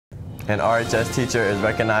An RHS teacher is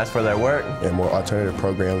recognized for their work. And more alternative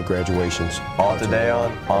program graduations. All today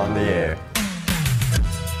on the Air.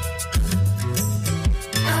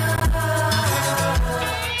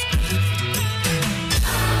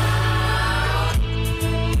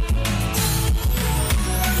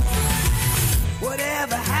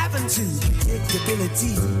 Whatever happened to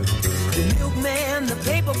predictability? The milkman, the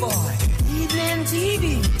paper boy, evening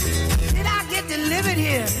TV. Did I get delivered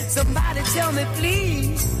here? Somebody tell me,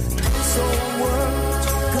 please. This old world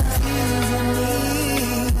confusing me.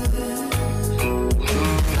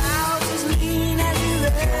 Clouds as lean as you've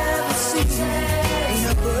ever seen.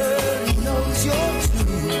 Ain't a bird who knows you're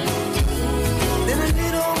true. Then a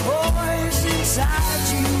little voice inside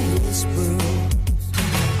you whispers,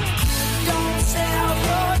 don't sell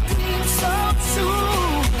your dreams so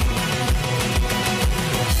soon.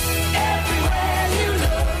 Everywhere you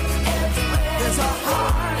look, there's a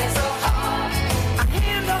heart, a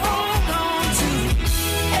hand to hold on to.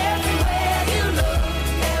 Everywhere you look,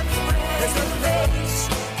 there's a face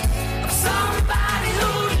of somebody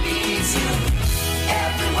who needs you.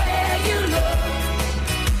 Everywhere you look,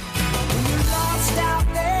 when you're lost out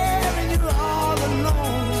there and you're all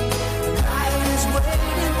alone, life is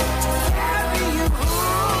waiting to carry you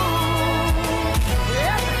home.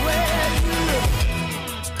 Everywhere you look,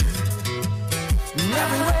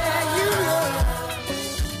 everywhere you look.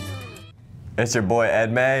 It's your boy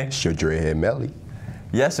Ed May. It's your dreadhead Melly.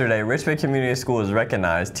 Yesterday, Richmond Community Schools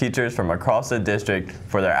recognized teachers from across the district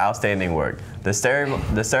for their outstanding work. The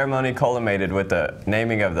ceremony culminated with the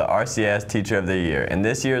naming of the RCS Teacher of the Year, and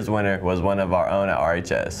this year's winner was one of our own at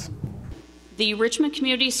RHS. The Richmond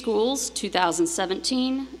Community Schools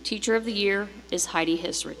 2017 Teacher of the Year is Heidi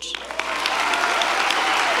Hisrich.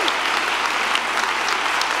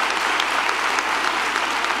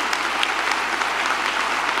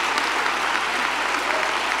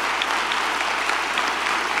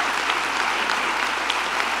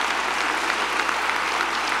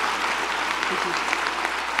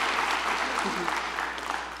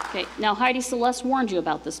 Okay, now Heidi Celeste warned you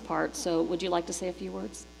about this part, so would you like to say a few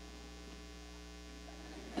words?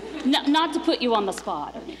 No, not to put you on the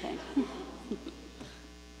spot or anything.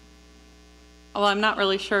 Well, I'm not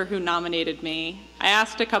really sure who nominated me. I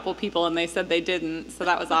asked a couple people and they said they didn't, so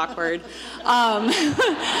that was awkward.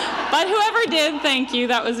 But whoever did, thank you.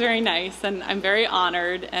 That was very nice, and I'm very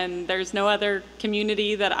honored. And there's no other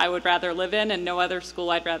community that I would rather live in and no other school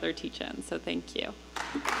I'd rather teach in, so thank you.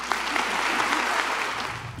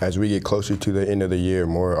 As we get closer to the end of the year,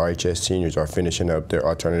 more RHS seniors are finishing up their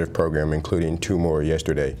alternative program, including 2 more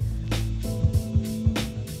yesterday. It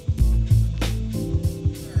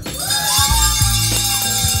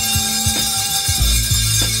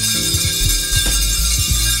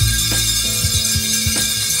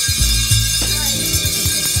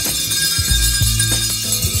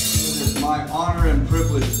is my honor and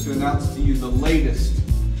privilege to announce to you the latest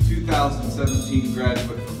 2017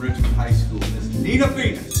 graduate from Richmond High School, Ms. Nina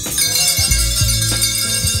Phoenix.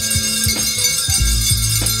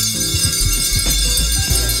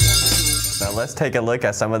 Now let's take a look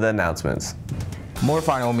at some of the announcements. More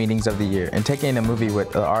final meetings of the year and taking a movie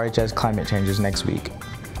with the RHS climate changes next week.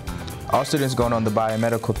 All students going on the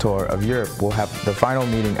biomedical tour of Europe will have the final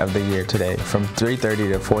meeting of the year today from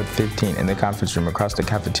 3:30 to 4:15 in the conference room across the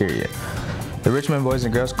cafeteria. The Richmond Boys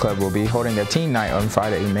and Girls Club will be holding a teen night on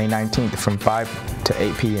Friday, May 19th from 5 to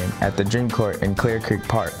 8 p.m. at the Dream Court in Clear Creek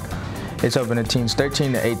Park. It's open to teens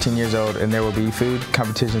 13 to 18 years old, and there will be food,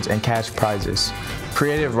 competitions, and cash prizes.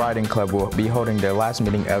 Creative Writing Club will be holding their last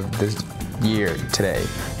meeting of this year today.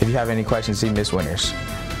 If you have any questions, see Ms. Winters.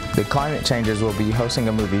 The Climate Changers will be hosting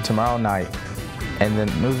a movie tomorrow night, and the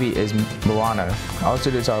movie is Moana. All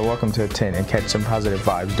students are welcome to attend and catch some positive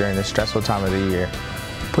vibes during this stressful time of the year.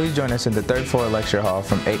 Please join us in the 3rd floor lecture hall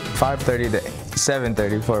from 5:30 to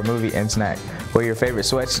 7:30 for a movie and snack. Wear your favorite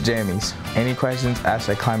sweats, jammies. Any questions, ask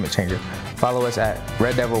a climate changer. Follow us at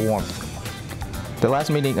Red Devil Warmth. The last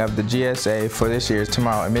meeting of the GSA for this year is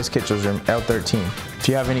tomorrow in Ms. Kitchell's room, L13. If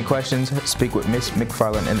you have any questions, speak with Ms.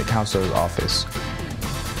 McFarland in the counselor's office.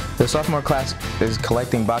 The sophomore class is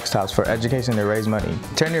collecting box tops for education to raise money.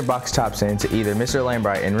 Turn your box tops in to either Mr.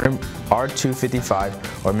 Lanebright in room R255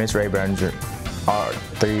 or Ms. Rayburn's room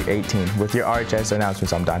R318. With your RHS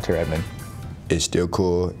announcements, I'm Dante Redmond. It's still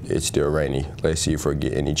cool, it's still rainy. Let's see if we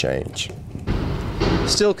get any change.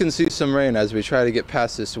 Still can see some rain as we try to get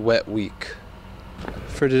past this wet week.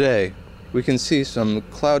 For today, we can see some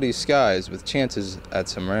cloudy skies with chances at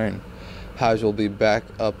some rain. Highs will be back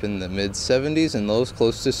up in the mid-70s and lows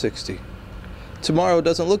close to 60. Tomorrow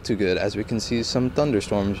doesn't look too good as we can see some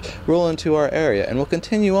thunderstorms roll into our area and will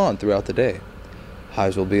continue on throughout the day.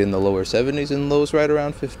 Highs will be in the lower 70s and lows right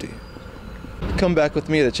around 50. Come back with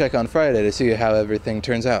me to check on Friday to see how everything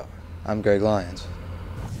turns out. I'm Greg Lyons.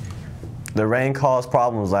 The rain caused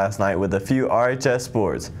problems last night with a few RHS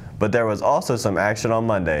sports, but there was also some action on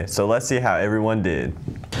Monday, so let's see how everyone did.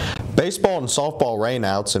 Baseball and softball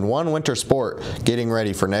rainouts and one winter sport getting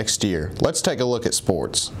ready for next year. Let's take a look at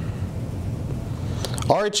sports.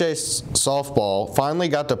 RHS softball finally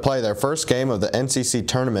got to play their first game of the NCC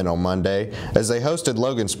tournament on Monday as they hosted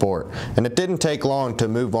Logansport, and it didn't take long to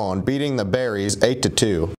move on, beating the Berries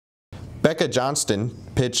 8-2. Becca Johnston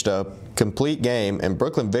pitched a complete game, and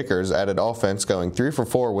Brooklyn Vickers added offense, going 3 for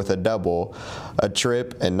 4 with a double, a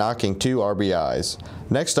trip, and knocking 2 RBIs.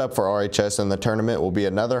 Next up for RHS in the tournament will be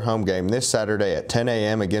another home game this Saturday at 10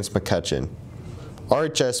 a.m. against McCutcheon.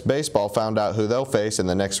 RHS baseball found out who they'll face in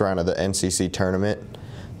the next round of the NCC tournament.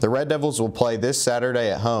 The Red Devils will play this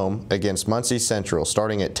Saturday at home against Muncie Central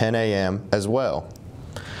starting at 10 a.m. as well.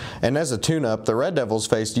 And as a tune-up, the Red Devils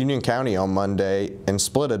faced Union County on Monday and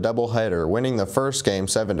split a doubleheader, winning the first game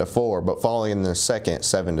 7-4, but falling in the second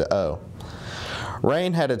 7-0.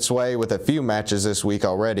 Rain had its way with a few matches this week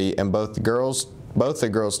already, and both the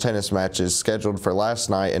girls' tennis matches scheduled for last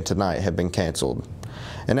night and tonight have been canceled.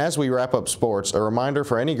 And as we wrap up sports, a reminder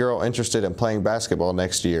for any girl interested in playing basketball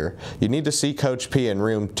next year, you need to see Coach P in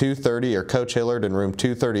room 230 or Coach Hillard in room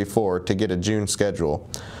 234 to get a June schedule.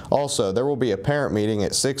 Also, there will be a parent meeting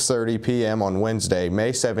at 6:30 p.m. on Wednesday,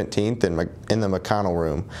 May 17th in the McConnell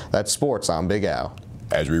room. That's sports. I'm Big Al.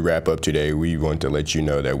 As we wrap up today, we want to let you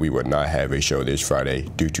know that we will not have a show this Friday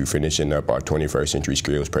due to finishing up our 21st Century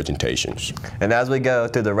Skills presentations. And as we go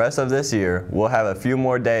through the rest of this year, we'll have a few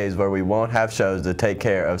more days where we won't have shows to take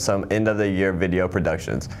care of some end-of-the-year video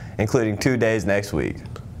productions, including 2 days next week.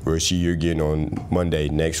 We'll see you again on Monday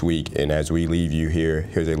next week. And as we leave you here,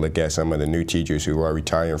 here's a look at some of the new teachers who are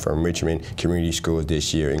retiring from Richmond Community Schools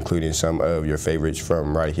this year, including some of your favorites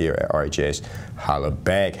from right here at RHS. Holla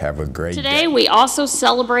back. Have a great day. Today, we also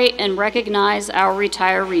celebrate and recognize our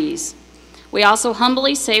retirees. We also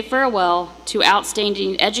humbly say farewell to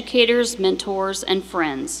outstanding educators, mentors, and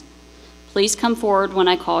friends. Please come forward when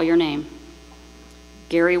I call your name.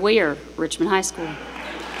 Gary Weir, Richmond High School.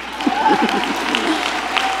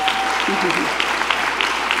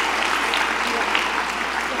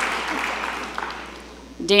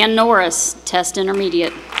 Dan Norris, Test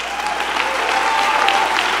Intermediate.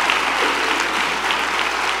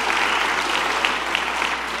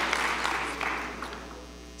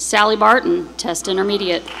 Sally Barton, Test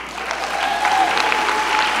Intermediate.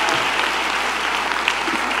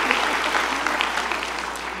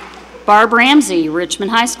 Barb Ramsey,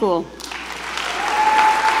 Richmond High School.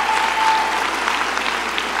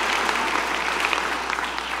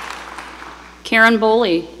 Karen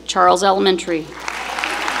Boley, Charles Elementary.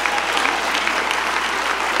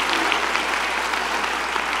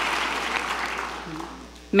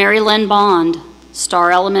 Mary Lynn Bond, Star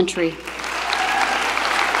Elementary.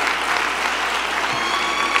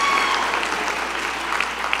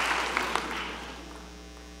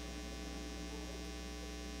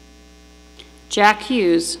 Jack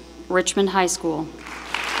Hughes, Richmond High School.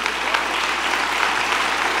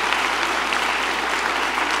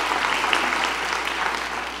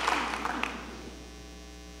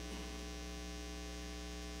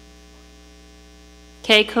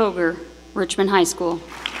 Kay Koger, Richmond High School.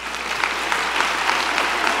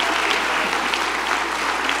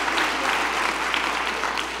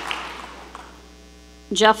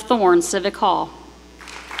 Jeff Thorne, Civic Hall.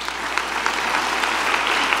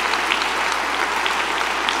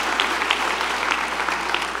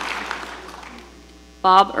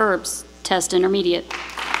 Bob Erbs, Test Intermediate.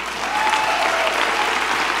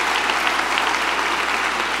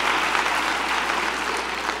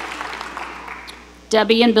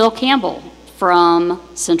 Debbie and Bill Campbell from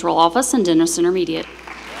Central Office and Dennis Intermediate.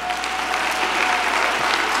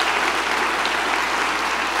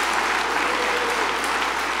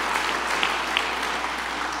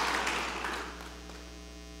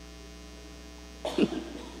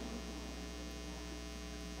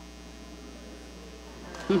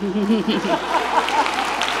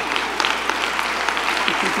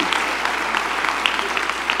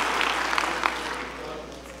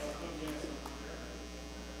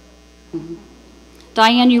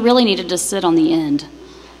 Diane, you really needed to sit on the end.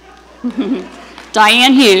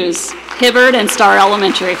 Diane Hughes, Hibbard and Star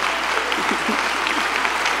Elementary.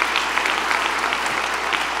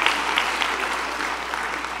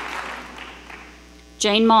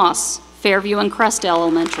 Jane Moss, Fairview and Crest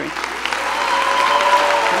Elementary.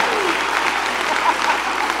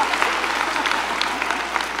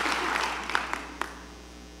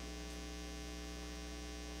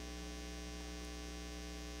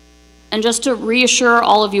 And just to reassure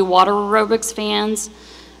all of you water aerobics fans,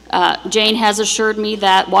 Jane has assured me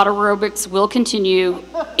that water aerobics will continue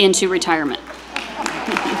into retirement.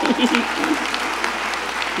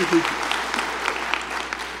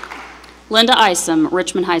 Linda Isom,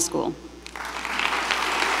 Richmond High School.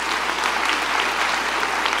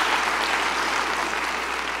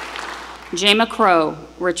 Jama Crow,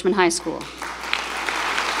 Richmond High School.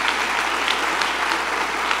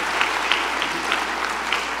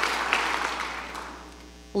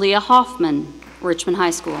 Leah Hoffman, Richmond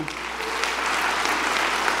High School.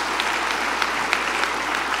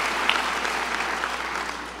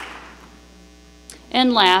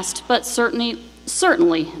 And last, but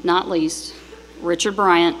certainly not least, Richard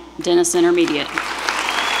Bryant, Dennis Intermediate.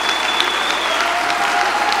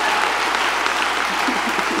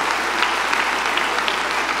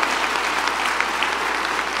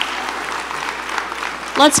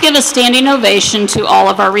 Let's give a standing ovation to all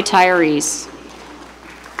of our retirees.